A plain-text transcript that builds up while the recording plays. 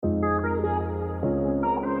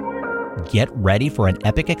Get ready for an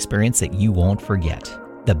epic experience that you won't forget.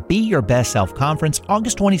 The Be Your Best Self Conference,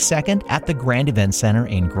 August 22nd at the Grand Event Center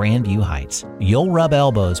in Grandview Heights. You'll rub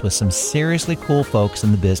elbows with some seriously cool folks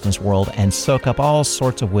in the business world and soak up all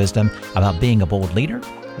sorts of wisdom about being a bold leader,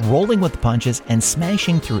 rolling with the punches, and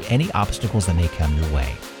smashing through any obstacles that may come your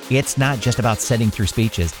way. It's not just about sitting through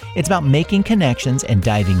speeches. It's about making connections and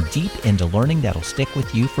diving deep into learning that'll stick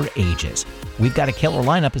with you for ages. We've got a killer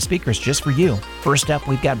lineup of speakers just for you. First up,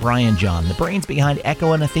 we've got Brian John, the brains behind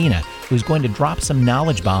Echo and Athena, who's going to drop some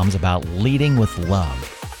knowledge bombs about leading with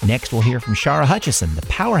love. Next, we'll hear from Shara Hutchison, the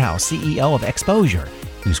powerhouse CEO of Exposure,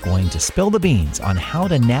 who's going to spill the beans on how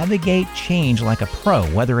to navigate change like a pro,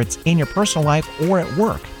 whether it's in your personal life or at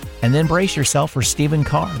work. And then brace yourself for Stephen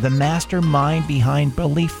Carr, the mastermind behind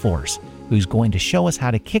Belief Force, who's going to show us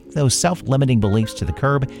how to kick those self-limiting beliefs to the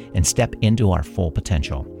curb and step into our full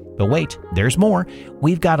potential. But wait, there's more.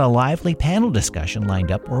 We've got a lively panel discussion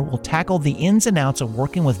lined up where we'll tackle the ins and outs of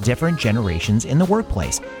working with different generations in the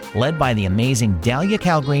workplace, led by the amazing Dahlia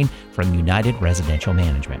Calgreen from United Residential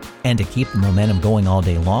Management. And to keep the momentum going all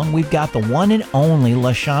day long, we've got the one and only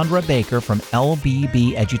LaShondra Baker from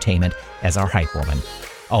LBB Edutainment as our hype woman.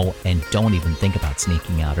 Oh, and don't even think about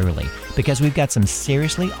sneaking out early, because we've got some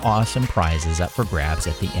seriously awesome prizes up for grabs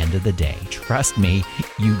at the end of the day. Trust me,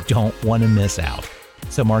 you don't want to miss out.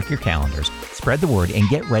 So mark your calendars, spread the word, and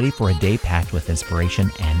get ready for a day packed with inspiration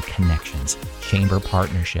and connections.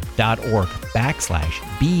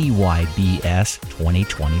 chamberpartnership.org/BYBS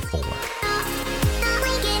 2024.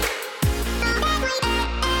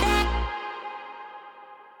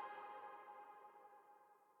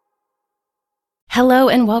 Hello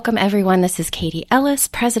and welcome, everyone. This is Katie Ellis,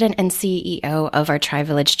 President and CEO of our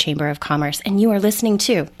Tri-Village Chamber of Commerce, and you are listening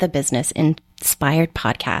to the Business Inspired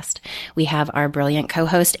Podcast. We have our brilliant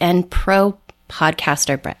co-host and pro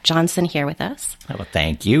podcaster, Brett Johnson, here with us. Well,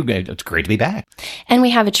 thank you. It's great to be back. And we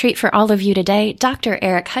have a treat for all of you today, Dr.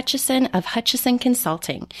 Eric Hutchison of Hutchison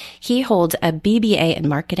Consulting. He holds a BBA in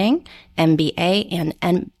marketing, MBA and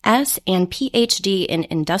MS, and PhD in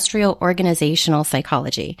industrial organizational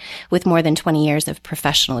psychology. With more than 20 years of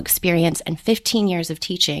professional experience and 15 years of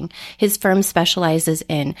teaching, his firm specializes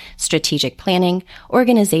in strategic planning,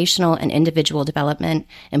 organizational and individual development,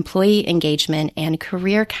 employee engagement, and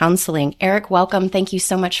career counseling. Eric, welcome. Thank you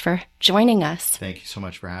so much for joining us. Thank you so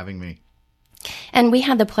much for having me. And we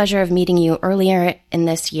had the pleasure of meeting you earlier in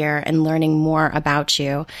this year and learning more about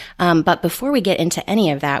you. But before we get into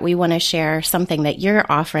any of that, we want to share something that you're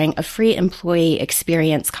offering, a free employee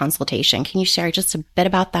experience consultation. Can you share just a bit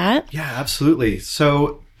about that? Yeah, absolutely.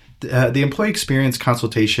 So the employee experience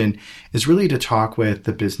consultation is really to talk with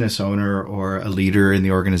the business owner or a leader in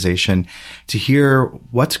the organization to hear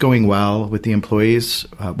what's going well with the employees,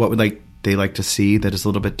 what would they like to see that is a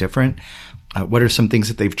little bit different. What are some things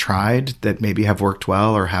that they've tried that maybe have worked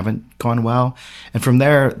well or haven't gone well? And from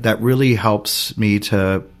there, that really helps me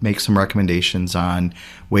to make some recommendations on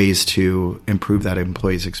ways to improve that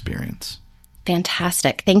employee's experience.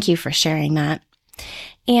 Fantastic. Thank you for sharing that.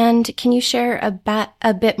 And can you share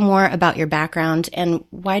a bit more about your background and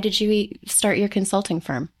why did you start your consulting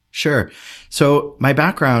firm? Sure. So my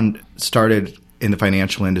background started in the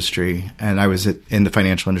financial industry, and I was in the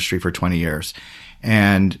financial industry for 20 years.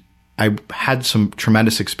 And I had some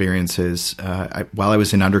tremendous experiences. While I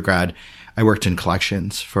was in undergrad, I worked in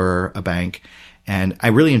collections for a bank, and I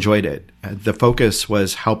really enjoyed it. The focus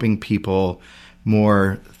was helping people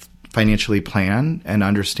more financially plan and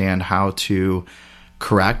understand how to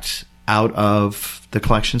correct out of the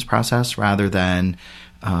collections process rather than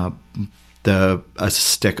a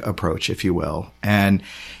stick approach, if you will. And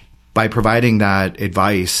by providing that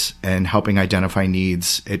advice and helping identify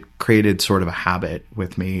needs, it created sort of a habit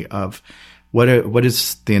with me of what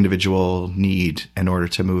does the individual need in order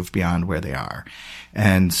to move beyond where they are.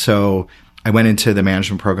 And so I went into the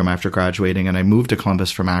management program after graduating, and I moved to Columbus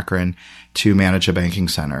from Akron to manage a banking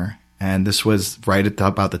center. And this was right at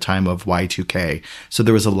about the time of Y2K. So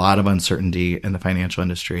there was a lot of uncertainty in the financial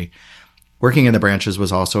industry. Working in the branches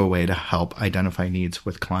was also a way to help identify needs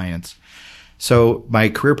with clients. So my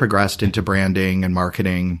career progressed into branding and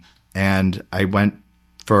marketing, and I went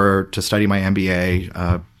to study my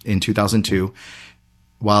MBA in 2002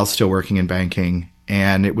 while still working in banking.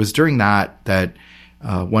 And it was during that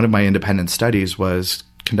one of my independent studies was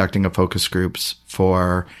conducting a focus groups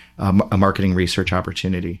for a marketing research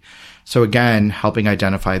opportunity. So again, helping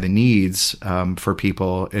identify the needs for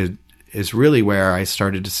people is really where I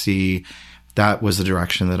started to see that was the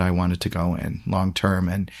direction that I wanted to go in long term.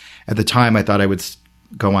 And at the time, I thought I would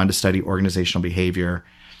go on to study organizational behavior.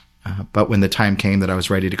 But when the time came that I was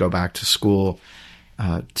ready to go back to school,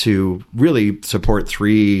 to really support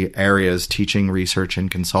 3 areas, teaching, research, and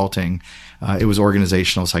consulting. It was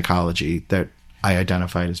organizational psychology that I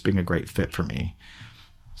identified as being a great fit for me.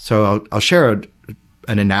 So I'll share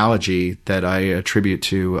an analogy that I attribute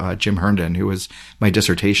to Jim Herndon, who was my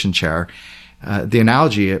dissertation chair. The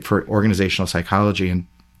analogy for organizational psychology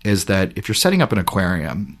is that if you're setting up an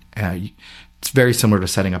aquarium, it's very similar to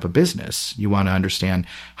setting up a business. You want to understand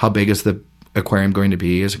how big is the aquarium going to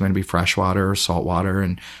be? Is it going to be freshwater or saltwater?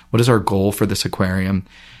 And what is our goal for this aquarium?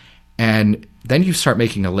 And then you start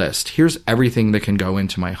making a list. Here's everything that can go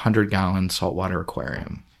into my 100-gallon saltwater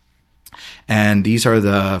aquarium. And these are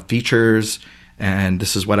the features, and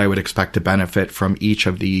this is what I would expect to benefit from each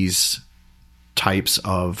of these types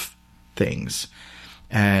of things.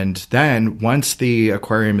 And then once the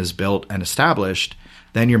aquarium is built and established,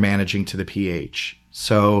 then you're managing to the pH.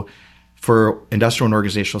 So for industrial and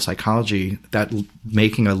organizational psychology, that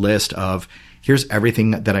making a list of here's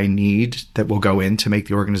everything that I need that will go in to make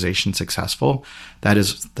the organization successful. That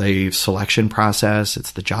is the selection process.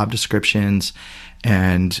 It's the job descriptions,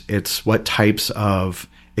 and it's what types of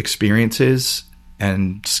experiences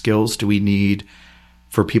and skills do we need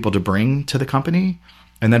for people to bring to the company.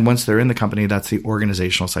 And then once they're in the company, that's the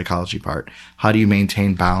organizational psychology part. How do you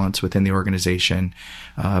maintain balance within the organization?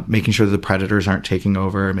 Making sure that the predators aren't taking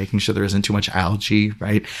over, making sure there isn't too much algae,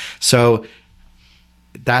 right? So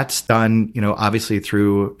that's done, obviously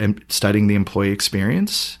through studying the employee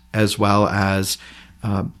experience, as well as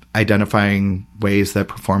identifying ways that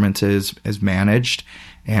performance is managed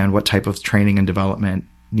and what type of training and development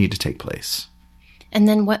need to take place. And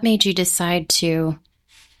then what made you decide to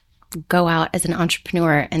go out as an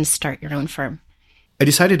entrepreneur and start your own firm? I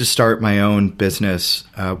decided to start my own business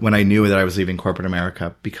when I knew that I was leaving corporate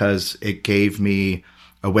America, because it gave me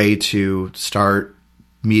a way to start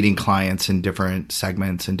meeting clients in different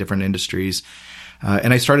segments and different industries.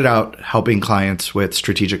 And I started out helping clients with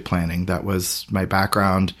strategic planning. That was my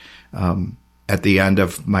background. At the end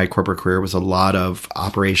of my corporate career was a lot of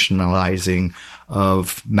operationalizing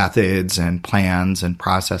of methods and plans and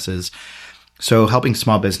processes. So helping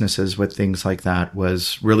small businesses with things like that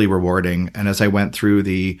was really rewarding. And as I went through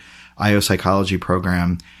the IO psychology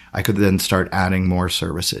program, I could then start adding more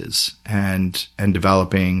services and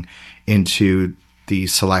developing into the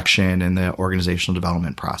selection and the organizational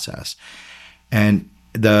development process. And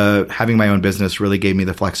having my own business really gave me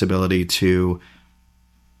the flexibility to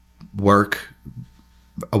work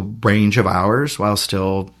a range of hours while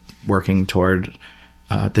still working toward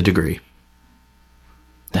the degree.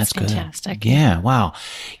 That's fantastic. Good. Yeah. Wow.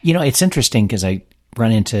 It's interesting because I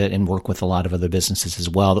run into and work with a lot of other businesses as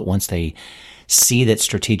well, that once they see that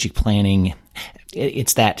strategic planning,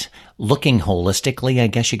 it's that looking holistically, I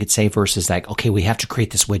guess you could say, versus like, okay, we have to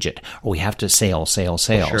create this widget, or we have to sales.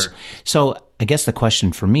 Sure. So I guess the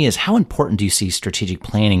question for me is, how important do you see strategic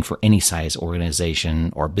planning for any size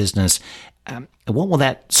organization or business? What will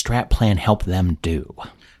that strat plan help them do?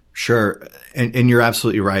 Sure. And you're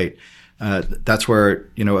absolutely right. That's where,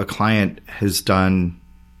 a client has done,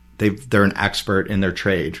 they're an expert in their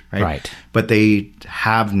trade, right? Right. But they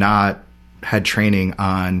have not had training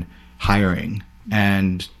on hiring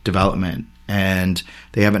and development, and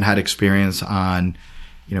they haven't had experience on,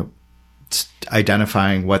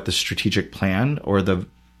 identifying what the strategic plan or the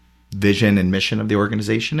vision and mission of the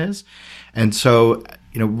organization is. And so,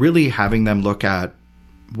 really having them look at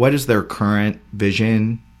what is their current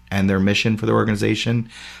vision and their mission for the organization.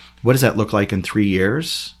 What does that look like in 3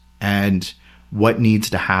 years? And what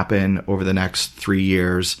needs to happen over the next 3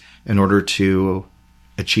 years in order to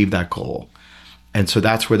achieve that goal? And so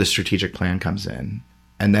that's where the strategic plan comes in.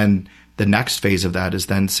 And then the next phase of that is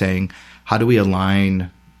then saying, how do we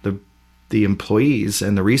align the employees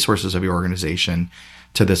and the resources of your organization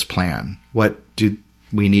to this plan? What do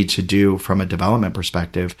we need to do from a development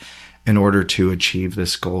perspective in order to achieve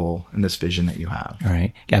this goal and this vision that you have? All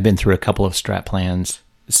right. I've been through a couple of strat plans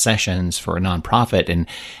sessions for a nonprofit, and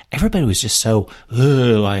everybody was just so,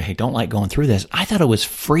 I don't like going through this. I thought it was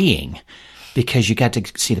freeing because you got to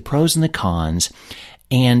see the pros and the cons,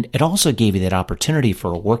 and it also gave you that opportunity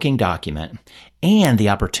for a working document and the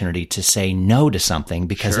opportunity to say no to something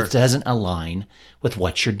because Sure. it doesn't align with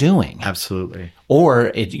what you're doing. Absolutely.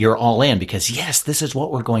 Or you're all in because, yes, this is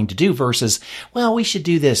what we're going to do, versus, well, we should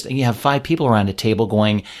do this. And you have 5 people around a table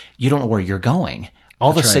going, you don't know where you're going. All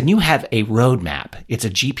of a sudden, you have a roadmap. It's a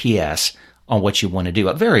GPS on what you want to do,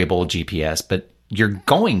 a variable GPS, but you're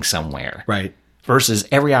going somewhere. Right. Versus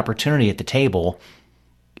every opportunity at the table,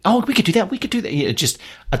 oh, we could do that. We could do that.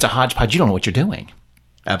 It's a hodgepodge. You don't know what you're doing.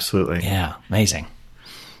 Absolutely. Yeah, amazing.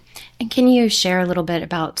 And can you share a little bit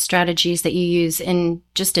about strategies that you use in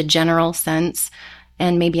just a general sense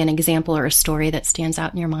and maybe an example or a story that stands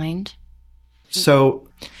out in your mind? So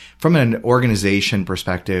from an organization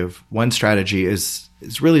perspective, one strategy is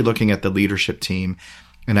really looking at the leadership team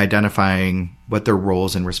and identifying what their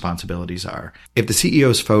roles and responsibilities are. If the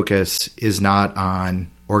CEO's focus is not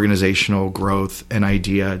on organizational growth and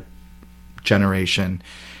idea generation,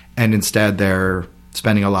 and instead they're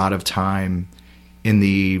spending a lot of time in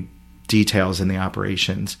the details in the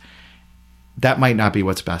operations, that might not be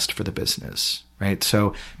what's best for the business, right?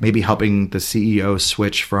 So maybe helping the CEO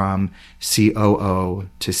switch from COO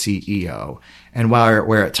to CEO. And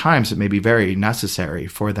where at times it may be very necessary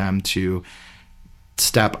for them to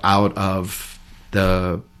step out of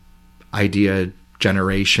the idea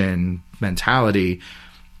generation mentality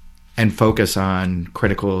and focus on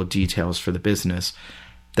critical details for the business,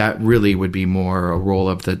 that really would be more a role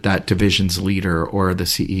of that division's leader or the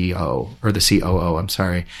CEO or the COO, I'm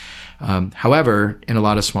sorry. However, in a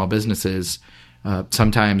lot of small businesses,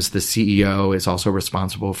 sometimes the CEO is also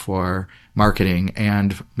responsible for marketing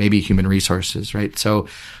and maybe human resources, right? So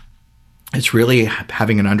it's really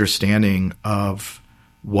having an understanding of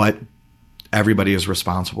what everybody is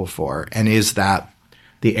responsible for. And is that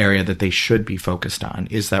the area that they should be focused on?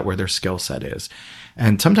 Is that where their skill set is?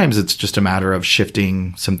 And sometimes it's just a matter of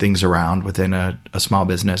shifting some things around within a small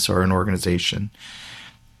business or an organization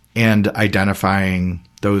and identifying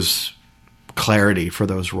those clarity for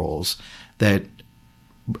those roles that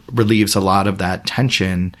relieves a lot of that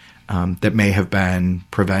tension that may have been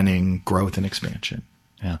preventing growth and expansion.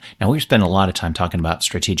 Yeah. Now, we've spent a lot of time talking about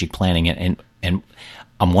strategic planning, and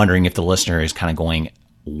I'm wondering if the listener is kind of going,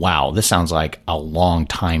 wow, this sounds like a long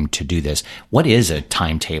time to do this. What is a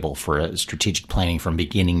timetable for a strategic planning from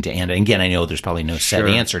beginning to end? And again, I know there's probably no set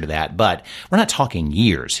answer to that, but we're not talking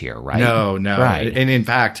years here, right? No. Right. And in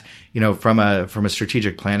fact, from a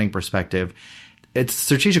strategic planning perspective,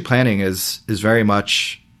 strategic planning is very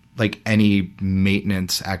much like any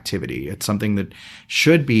maintenance activity. It's something that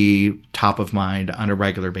should be top of mind on a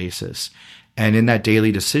regular basis. And in that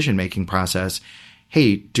daily decision-making process,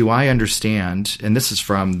 hey, do I understand, and this is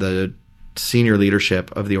from the senior leadership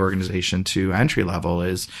of the organization to entry level,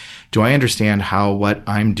 is do I understand how what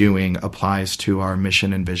I'm doing applies to our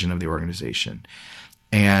mission and vision of the organization?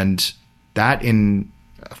 And that in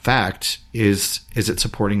effect is it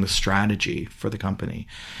supporting the strategy for the company?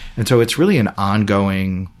 And so it's really an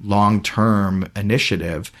ongoing long-term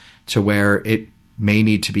initiative to where it may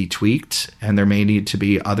need to be tweaked and there may need to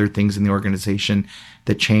be other things in the organization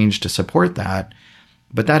that change to support that.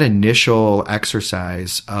 But that initial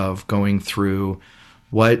exercise of going through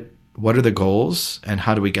what are the goals and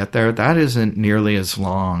how do we get there, that isn't nearly as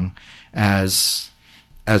long as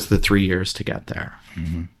the 3 years to get there.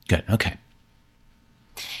 Mm-hmm. Good. Okay.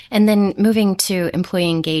 And then moving to employee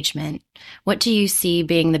engagement, what do you see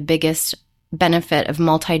being the biggest benefit of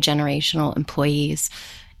multi-generational employees?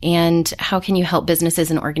 And how can you help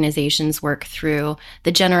businesses and organizations work through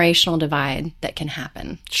the generational divide that can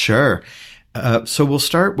happen? Sure. So we'll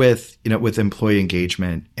start with employee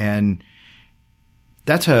engagement, and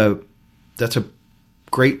that's a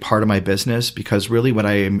great part of my business because really what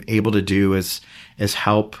I am able to do is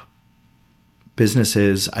help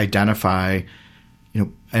businesses identify,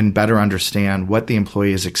 and better understand what the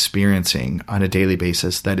employee is experiencing on a daily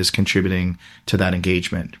basis that is contributing to that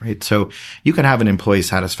engagement, right? So you can have an employee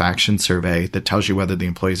satisfaction survey that tells you whether the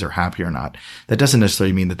employees are happy or not. That doesn't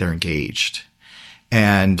necessarily mean that they're engaged.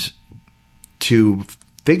 And to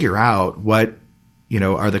figure out what,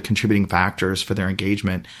 are the contributing factors for their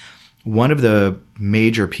engagement, one of the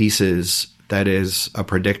major pieces that is a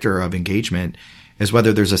predictor of engagement is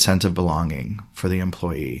whether there's a sense of belonging for the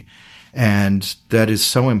employee. And that is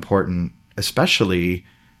so important, especially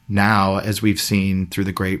now as we've seen through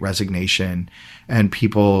the Great Resignation and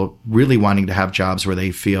people really wanting to have jobs where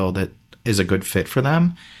they feel that is a good fit for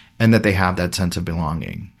them and that they have that sense of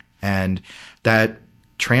belonging. And that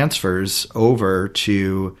transfers over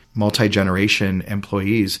to multi-generation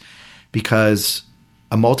employees because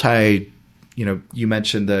you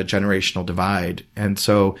mentioned the generational divide. And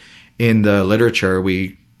so in the literature,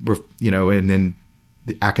 and in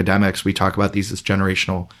the academics, we talk about these as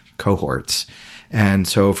generational cohorts. And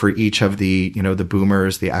so for each of the, the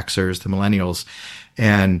boomers, the Xers, the millennials,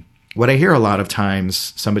 and what I hear a lot of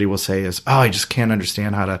times somebody will say is, oh, I just can't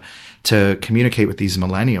understand how to communicate with these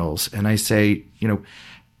millennials. And I say,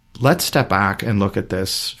 let's step back and look at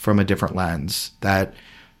this from a different lens, that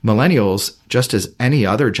millennials, just as any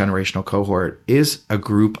other generational cohort, is a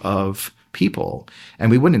group of people. And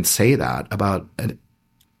we wouldn't say that about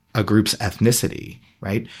a group's ethnicity,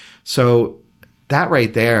 right? So that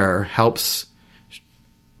right there helps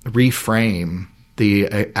reframe the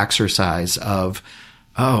exercise of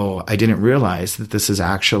oh, I didn't realize that this is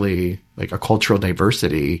actually like a cultural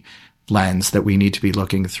diversity lens that we need to be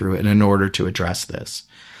looking through in order to address this.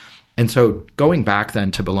 And so going back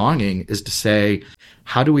then to belonging is to say,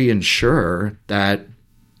 how do we ensure that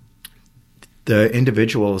the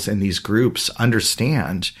individuals in these groups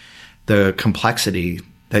understand the complexity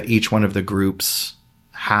that each one of the groups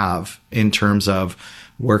have in terms of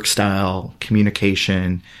work style,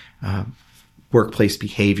 communication, workplace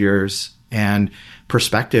behaviors, and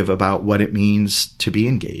perspective about what it means to be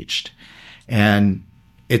engaged. And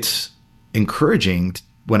it's encouraging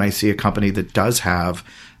when I see a company that does have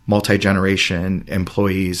multi-generation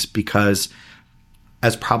employees, because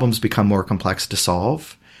as problems become more complex to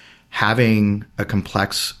solve, having a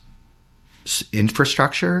complex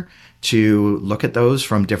infrastructure to look at those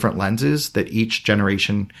from different lenses that each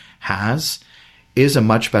generation has is a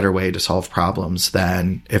much better way to solve problems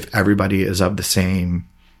than if everybody is of the same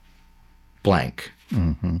blank.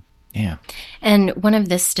 Mm-hmm. Yeah. And one of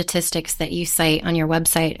the statistics that you cite on your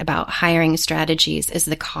website about hiring strategies is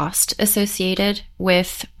the cost associated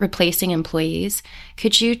with replacing employees.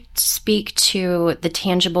 Could you speak to the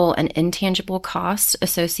tangible and intangible costs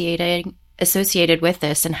associated with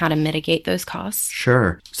this and how to mitigate those costs?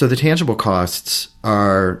 Sure. So the tangible costs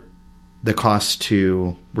are the cost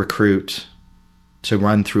to recruit, to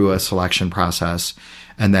run through a selection process,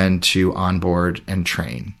 and then to onboard and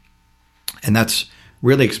train. And that's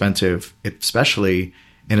really expensive, especially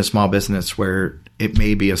in a small business where it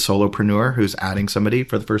may be a solopreneur who's adding somebody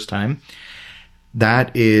for the first time. That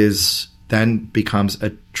is then becomes a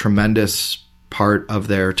tremendous part of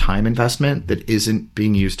their time investment that isn't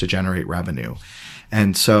being used to generate revenue.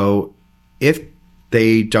 And so if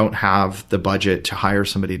they don't have the budget to hire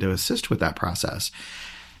somebody to assist with that process,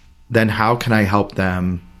 then how can I help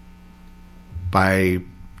them by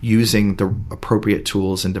using the appropriate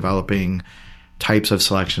tools and developing types of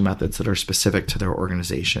selection methods that are specific to their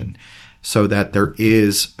organization, so that there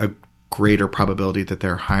is a greater probability that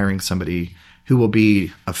they're hiring somebody who will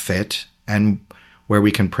be a fit and where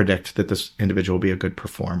we can predict that this individual will be a good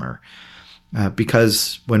performer.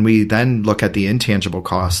 Because when we then look at the intangible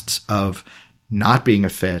costs of not being a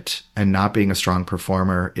fit and not being a strong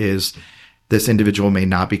performer, is this individual may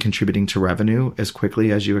not be contributing to revenue as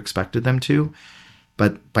quickly as you expected them to,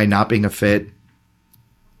 but by not being a fit,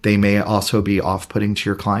 they may also be off-putting to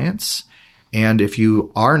your clients. And if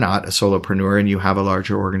you are not a solopreneur and you have a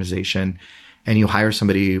larger organization and you hire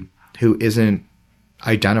somebody who isn't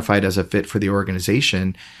identified as a fit for the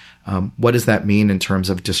organization, what does that mean in terms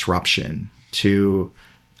of disruption to,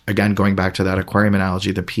 again, going back to that aquarium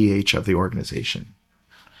analogy, the pH of the organization?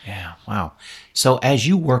 Yeah, wow. So as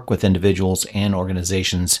you work with individuals and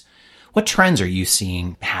organizations, what trends are you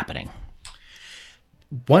seeing happening?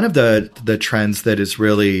 One of the trends that is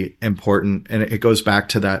really important, and it goes back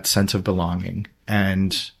to that sense of belonging,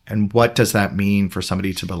 and what does that mean for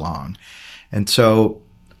somebody to belong? And so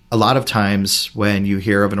a lot of times when you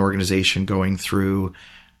hear of an organization going through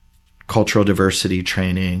cultural diversity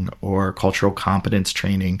training or cultural competence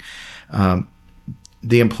training,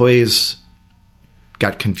 the employees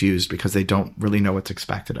got confused because they don't really know what's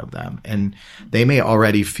expected of them. And they may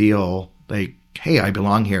already feel like, hey, I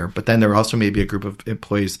belong here. But then there also may be a group of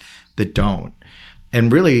employees that don't.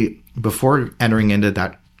 And really, before entering into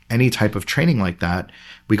that, any type of training like that,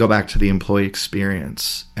 we go back to the employee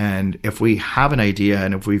experience. And if we have an idea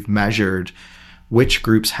and if we've measured which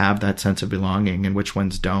groups have that sense of belonging and which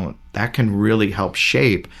ones don't, that can really help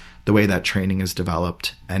shape the way that training is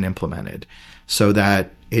developed and implemented, so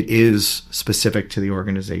that it is specific to the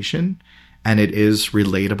organization and it is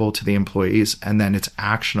relatable to the employees, and then it's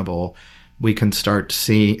actionable. We can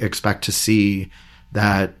expect to see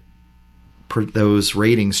that those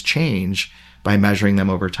ratings change by measuring them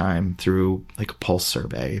over time through like a pulse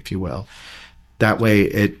survey, if you will. That way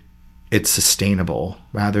it's sustainable,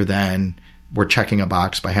 rather than we're checking a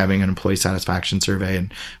box by having an employee satisfaction survey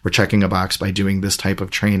and we're checking a box by doing this type of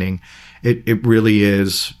training. It really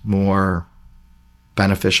is more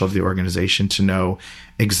beneficial to the organization to know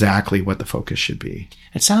exactly what the focus should be.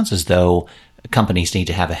 It sounds as though companies need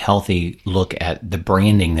to have a healthy look at the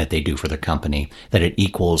branding that they do for their company, that it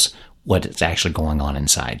equals what is actually going on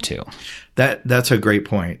inside too. That's a great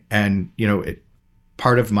point. And,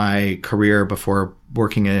 part of my career before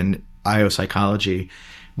working in IO psychology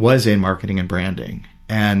was in marketing and branding.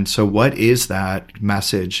 And so what is that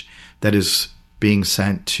message that is being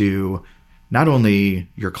sent to not only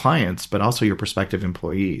your clients, but also your prospective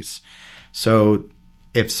employees? So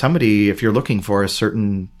if you're looking for a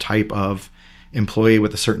certain type of employee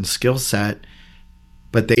with a certain skill set,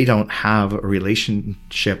 but they don't have a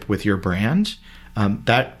relationship with your brand,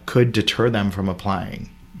 that could deter them from applying.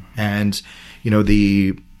 And,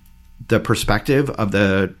 the perspective of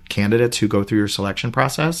the candidates who go through your selection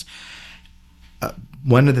process,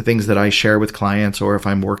 one of the things that I share with clients, or if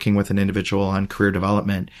I'm working with an individual on career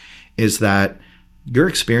development, is that your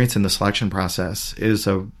experience in the selection process is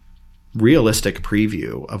a realistic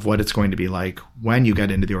preview of what it's going to be like when you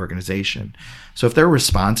get into the organization. So if they're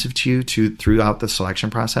responsive to you throughout the selection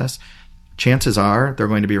process, chances are they're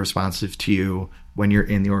going to be responsive to you when you're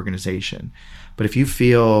in the organization. But if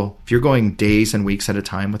you're going days and weeks at a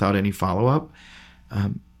time without any follow-up,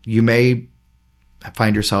 you may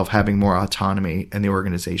find yourself having more autonomy in the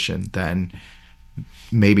organization than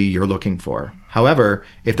maybe you're looking for. However,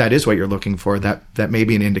 if that is what you're looking for, that may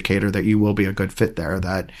be an indicator that you will be a good fit there,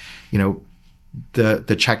 that,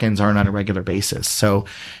 the check-ins aren't on a regular basis. So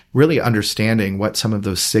really understanding what some of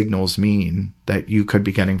those signals mean that you could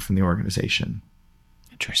be getting from the organization.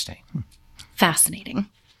 Interesting. Fascinating.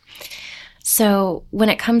 So when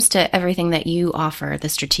it comes to everything that you offer, the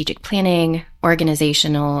strategic planning,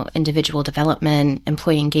 organizational, individual development,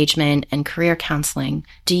 employee engagement, and career counseling,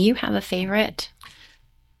 do you have a favorite?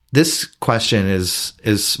 This question is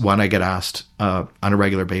one I get asked on a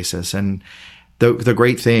regular basis. And the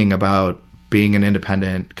great thing about being an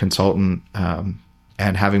independent consultant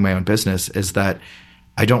and having my own business is that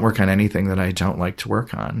I don't work on anything that I don't like to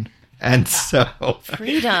work on. And so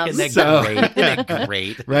freedom. Isn't that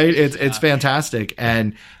great? Right? It's fantastic.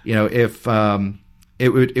 And, if it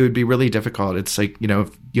would be really difficult. It's like,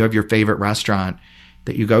 if you have your favorite restaurant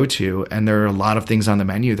that you go to, and there are a lot of things on the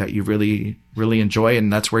menu that you really, really enjoy,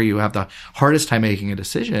 and that's where you have the hardest time making a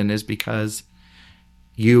decision, is because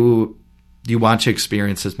you want to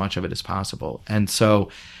experience as much of it as possible. And so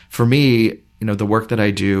for me, the work that I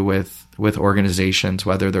do with organizations,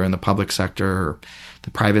 whether they're in the public sector or the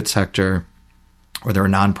private sector, or they're a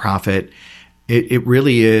nonprofit, it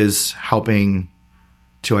really is helping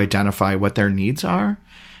to identify what their needs are.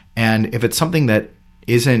 And if it's something that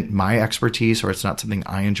isn't my expertise, or it's not something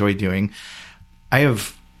I enjoy doing, I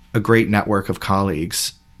have a great network of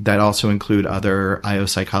colleagues that also include other IO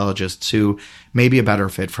psychologists who may be a better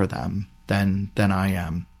fit for them than I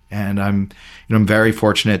am. And I'm very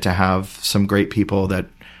fortunate to have some great people that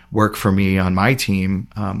work for me on my team,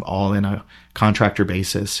 all in a contractor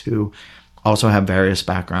basis, who also have various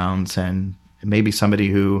backgrounds, and maybe somebody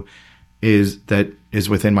who is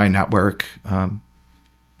within my network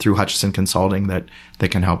through Hutchison Consulting that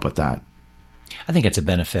can help with that. I think it's a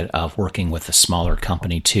benefit of working with a smaller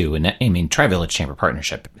company too. And I mean, Tri-Village Chamber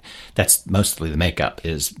Partnership, that's mostly the makeup,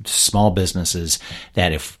 is small businesses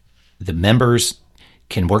that if the members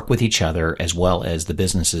can work with each other, as well as the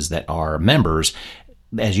businesses that are members,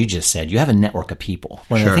 as you just said, you have a network of people.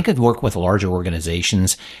 When Sure. I think of work with larger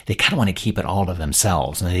organizations, they kind of want to keep it all to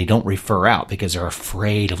themselves, and they don't refer out because they're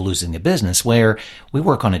afraid of losing the business, where we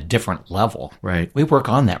work on a different level. Right. We work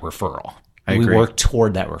on that referral. I We agree. work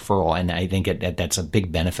toward that referral. And I think that's a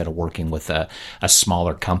big benefit of working with a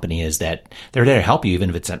smaller company, is that they're there to help you, even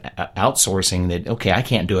if it's an outsourcing that, okay, I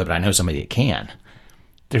can't do it, but I know somebody that can.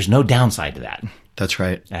 There's no downside to that. That's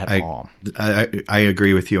right. At all. I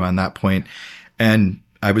agree with you on that point. And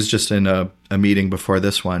I was just in a meeting before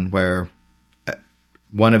this one where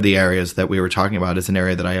one of the areas that we were talking about is an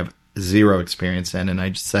area that I have zero experience in. And I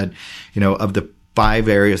just said, of the 5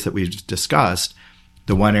 areas that we've discussed,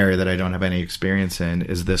 the one area that I don't have any experience in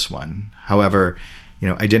is this one. However,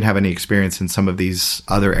 I didn't have any experience in some of these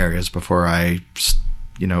other areas before I,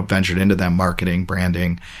 ventured into them: marketing,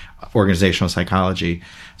 branding, organizational psychology.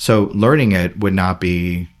 So learning it would not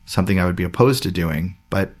be something I would be opposed to doing,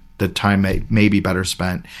 but the time may be better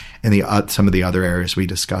spent in some of the other areas we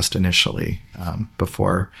discussed initially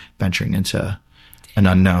before venturing into an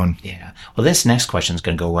unknown. Yeah. Well, this next question is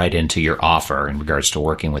going to go right into your offer in regards to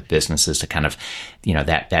working with businesses to kind of,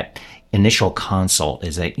 that initial consult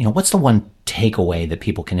is that, what's the one takeaway that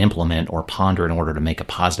people can implement or ponder in order to make a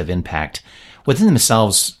positive impact within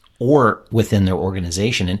themselves or within their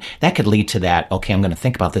organization? And that could lead to that, okay, I'm going to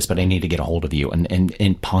think about this, but I need to get a hold of you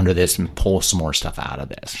and ponder this and pull some more stuff out of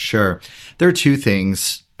this. Sure. There are 2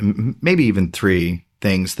 things, maybe even 3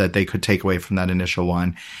 things that they could take away from that initial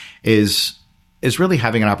one is really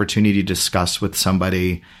having an opportunity to discuss with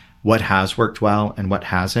somebody what has worked well and what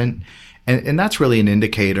hasn't. And that's really an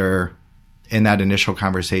indicator in that initial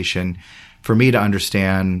conversation for me to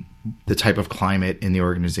understand the type of climate in the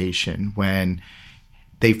organization. When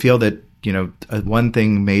they feel that, one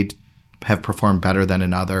thing may have performed better than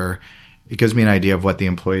another, it gives me an idea of what the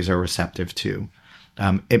employees are receptive to.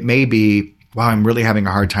 It may be, wow, I'm really having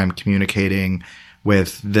a hard time communicating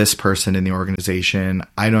with this person in the organization.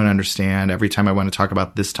 I don't understand. Every time I want to talk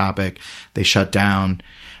about this topic, they shut down.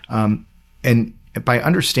 And by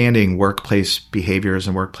understanding workplace behaviors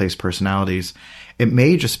and workplace personalities, it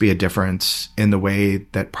may just be a difference in the way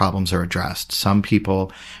that problems are addressed. Some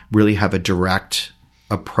people really have a direct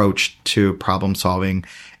approach to problem solving,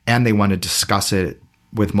 and they want to discuss it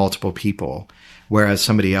with multiple people, whereas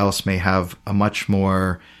somebody else may have a much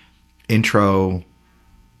more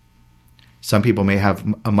some people may have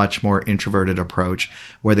a much more introverted approach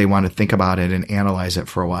where they want to think about it and analyze it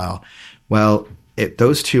for a while. Well,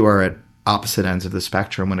 those two are at opposite ends of the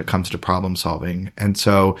spectrum when it comes to problem solving. And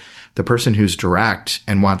so the person who's direct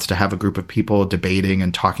and wants to have a group of people debating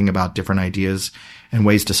and talking about different ideas and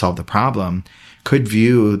ways to solve the problem could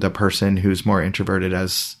view the person who's more introverted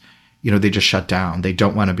as, they just shut down. They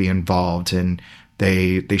don't want to be involved, and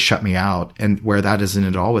they shut me out. And where that isn't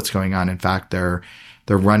at all what's going on. In fact, they're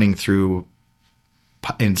running through,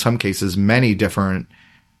 in some cases, many different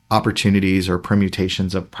opportunities or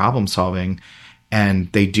permutations of problem solving.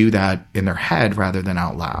 And they do that in their head rather than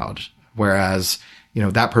out loud. Whereas,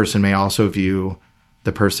 that person may also view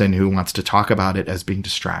the person who wants to talk about it as being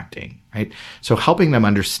distracting, right? So helping them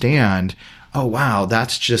understand, oh, wow,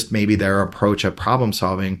 that's just maybe their approach of problem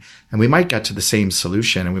solving. And we might get to the same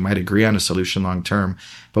solution and we might agree on a solution long term,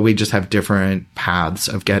 but we just have different paths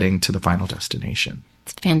of getting to the final destination.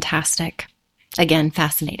 It's fantastic. Again,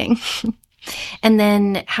 fascinating. And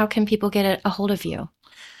then how can people get a hold of you?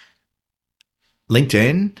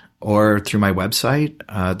 LinkedIn or through my website.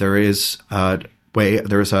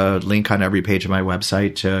 There's a link on every page of my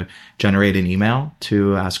website to generate an email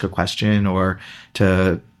to ask a question or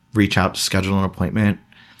to reach out to schedule an appointment.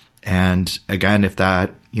 And again, if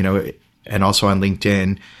that, and also on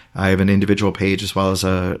LinkedIn, I have an individual page as well as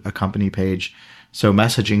a company page. So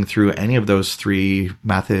messaging through any of those three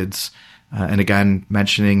methods, and again,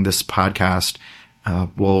 mentioning this podcast,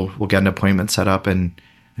 we'll get an appointment set up and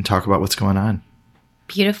talk about what's going on.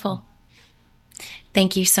 Beautiful.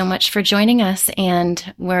 Thank you so much for joining us,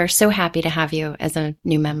 and we're so happy to have you as a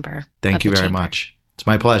new member. Thank you very much. It's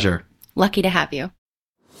my pleasure. Lucky to have you.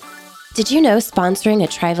 Did you know sponsoring a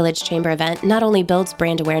Tri-Village Chamber event not only builds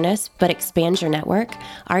brand awareness, but expands your network?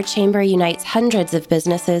 Our chamber unites hundreds of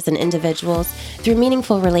businesses and individuals through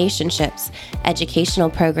meaningful relationships, educational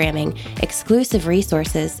programming, exclusive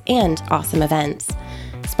resources, and awesome events.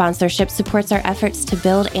 Sponsorship supports our efforts to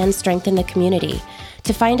build and strengthen the community.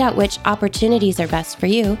 To find out which opportunities are best for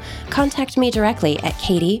you, contact me directly at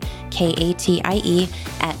Katie, Katie,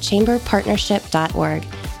 at chamberpartnership.org.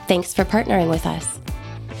 Thanks for partnering with us.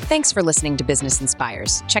 Thanks for listening to Business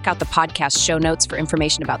Inspires. Check out the podcast show notes for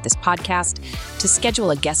information about this podcast, to schedule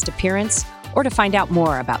a guest appearance, or to find out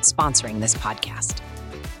more about sponsoring this podcast.